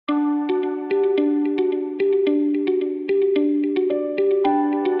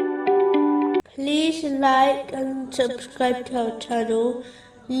Please like and subscribe to our channel.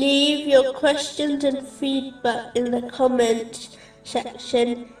 Leave your questions and feedback in the comments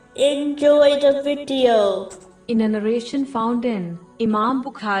section. Enjoy the video. In a narration found in Imam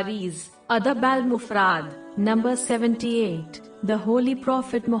Bukhari's Adab al-Mufrad, number 78, the Holy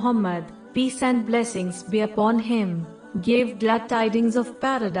Prophet Muhammad, peace and blessings be upon him, gave glad tidings of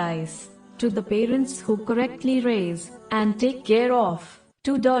paradise to the parents who correctly raise and take care of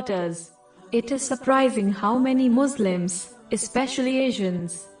two daughters. It is surprising how many Muslims, especially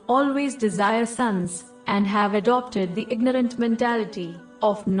Asians, always desire sons and have adopted the ignorant mentality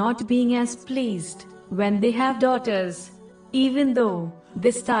of not being as pleased when they have daughters. Even though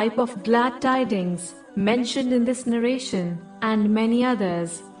this type of glad tidings mentioned in this narration and many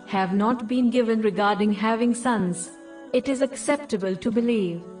others have not been given regarding having sons, it is acceptable to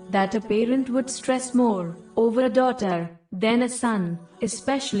believe that a parent would stress more over a daughter than a son,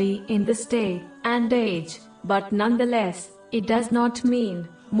 especially in this day and age. But nonetheless, it does not mean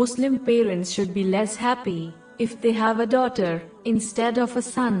Muslim parents should be less happy if they have a daughter instead of a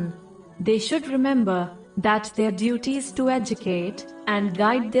son. They should remember that their duty is to educate and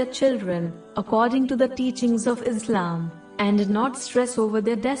guide their children according to the teachings of Islam, and not stress over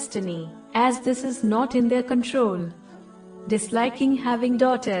their destiny, as this is not in their control. Disliking having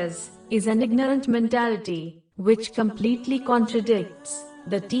daughters is an ignorant mentality which completely contradicts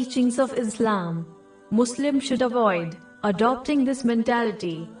the teachings of Islam. Muslims should avoid adopting this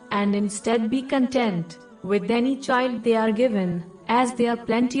mentality and instead be content with any child they are given, as there are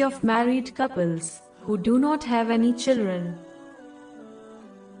plenty of married couples who do not have any children